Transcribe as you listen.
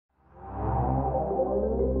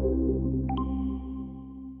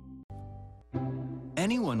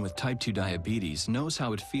Anyone with type 2 diabetes knows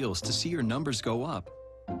how it feels to see your numbers go up,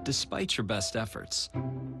 despite your best efforts.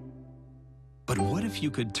 But what if you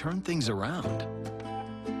could turn things around?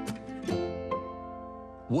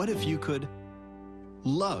 What if you could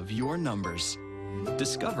love your numbers?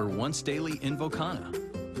 Discover once daily Invokana.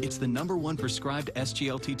 It's the #1 prescribed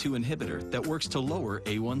SGLT2 inhibitor that works to lower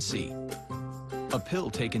A1C. A pill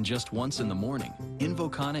taken just once in the morning,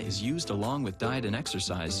 Invokana is used along with diet and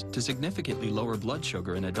exercise to significantly lower blood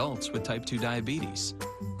sugar in adults with type 2 diabetes.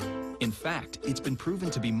 In fact, it's been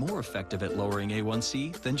proven to be more effective at lowering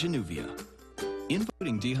A1C than Januvia,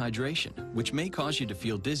 including dehydration, which may cause you to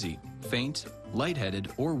feel dizzy, faint,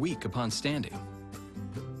 lightheaded, or weak upon standing.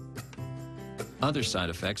 Other side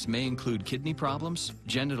effects may include kidney problems,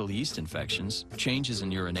 genital yeast infections, changes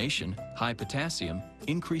in urination, high potassium,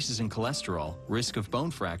 increases in cholesterol, risk of bone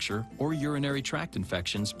fracture, or urinary tract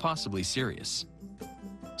infections, possibly serious.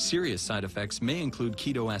 Serious side effects may include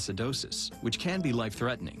ketoacidosis, which can be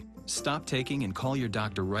life-threatening. Stop taking and call your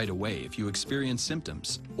doctor right away if you experience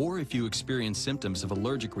symptoms, or if you experience symptoms of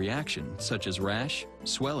allergic reaction, such as rash,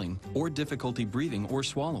 swelling, or difficulty breathing or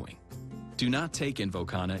swallowing. Do not take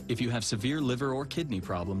Invokana if you have severe liver or kidney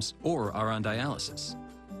problems or are on dialysis.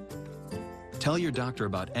 Tell your doctor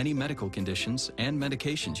about any medical conditions and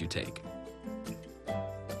medications you take.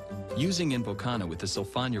 Using Invokana with the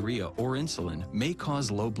sulfonylurea or insulin may cause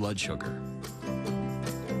low blood sugar.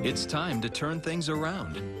 It's time to turn things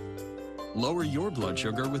around. Lower your blood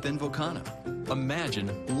sugar with Invokana. Imagine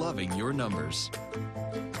loving your numbers.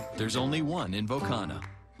 There's only one Invokana.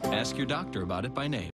 Ask your doctor about it by name.